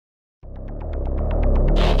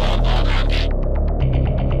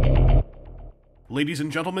Ladies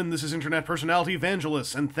and gentlemen, this is internet personality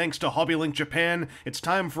Vangelus, and thanks to HobbyLink Japan, it's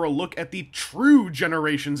time for a look at the true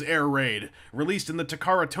Generations Air Raid, released in the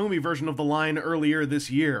Takara Tomy version of the line earlier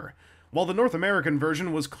this year. While the North American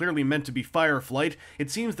version was clearly meant to be Fireflight,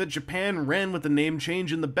 it seems that Japan ran with the name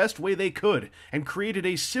change in the best way they could, and created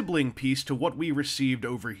a sibling piece to what we received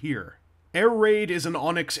over here. Air Raid is an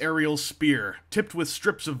onyx aerial spear, tipped with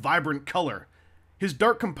strips of vibrant color. His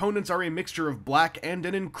dark components are a mixture of black and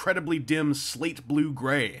an incredibly dim slate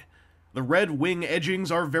blue-gray. The red wing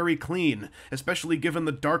edgings are very clean, especially given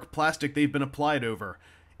the dark plastic they've been applied over.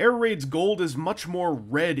 Air Raid's gold is much more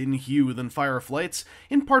red in hue than Fireflight's,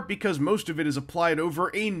 in part because most of it is applied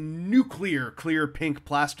over a nuclear clear pink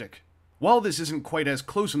plastic. While this isn't quite as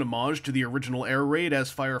close an homage to the original Air Raid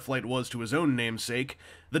as Fireflight was to his own namesake,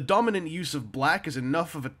 the dominant use of black is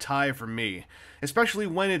enough of a tie for me, especially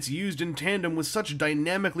when it's used in tandem with such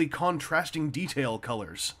dynamically contrasting detail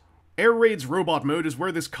colors. Air Raid's robot mode is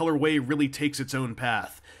where this colorway really takes its own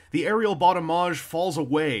path. The aerial bot homage falls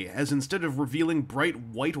away, as instead of revealing bright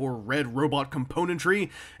white or red robot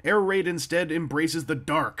componentry, Air Raid instead embraces the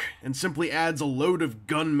dark, and simply adds a load of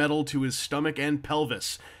gunmetal to his stomach and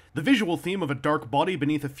pelvis. The visual theme of a dark body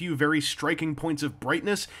beneath a few very striking points of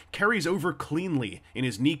brightness carries over cleanly in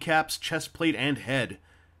his kneecaps, chestplate, and head.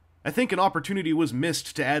 I think an opportunity was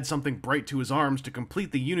missed to add something bright to his arms to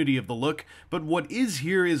complete the unity of the look, but what is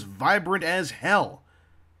here is vibrant as hell.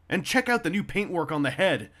 And check out the new paintwork on the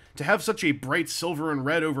head. To have such a bright silver and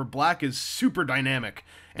red over black is super dynamic,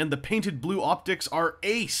 and the painted blue optics are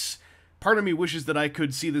ace. Part of me wishes that I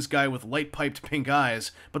could see this guy with light-piped pink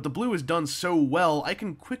eyes, but the blue is done so well, I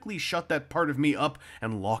can quickly shut that part of me up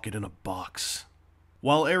and lock it in a box.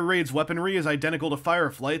 While Air Raid's weaponry is identical to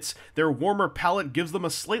Fireflight's, their warmer palette gives them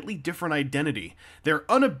a slightly different identity. Their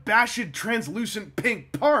unabashed translucent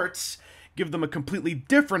pink parts give them a completely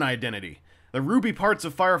different identity. The ruby parts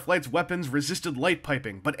of Fireflight's weapons resisted light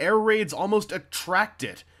piping, but Air Raid's almost attract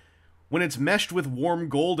it. When it's meshed with warm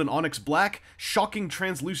gold and onyx black, shocking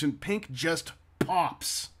translucent pink just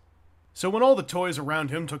pops. So when all the toys around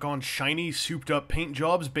him took on shiny, souped-up paint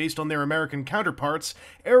jobs based on their American counterparts,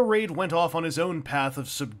 Air Raid went off on his own path of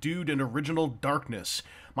subdued and original darkness.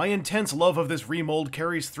 My intense love of this remold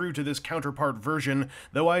carries through to this counterpart version,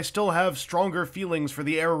 though I still have stronger feelings for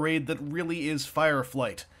the Air Raid that really is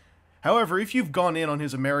Fireflight. However, if you've gone in on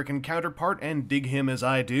his American counterpart and dig him as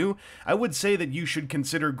I do, I would say that you should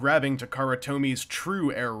consider grabbing Takara Tomy's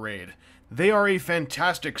true Air Raid. They are a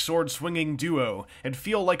fantastic sword-swinging duo, and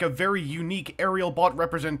feel like a very unique aerial bot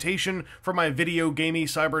representation for my video-gamey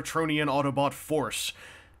Cybertronian Autobot force.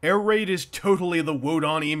 Air Raid is totally the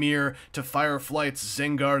Wodan Emir to Fireflight's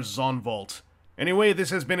Zengar Zonvolt. Anyway, this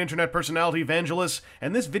has been internet personality Vangelus,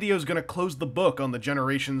 and this video is gonna close the book on the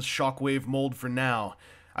Generations Shockwave mold for now.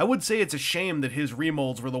 I would say it's a shame that his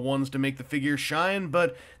remolds were the ones to make the figure shine,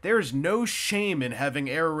 but there's no shame in having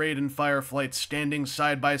Air Raid and Fireflight standing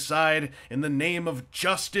side by side in the name of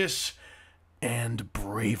justice and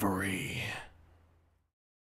bravery.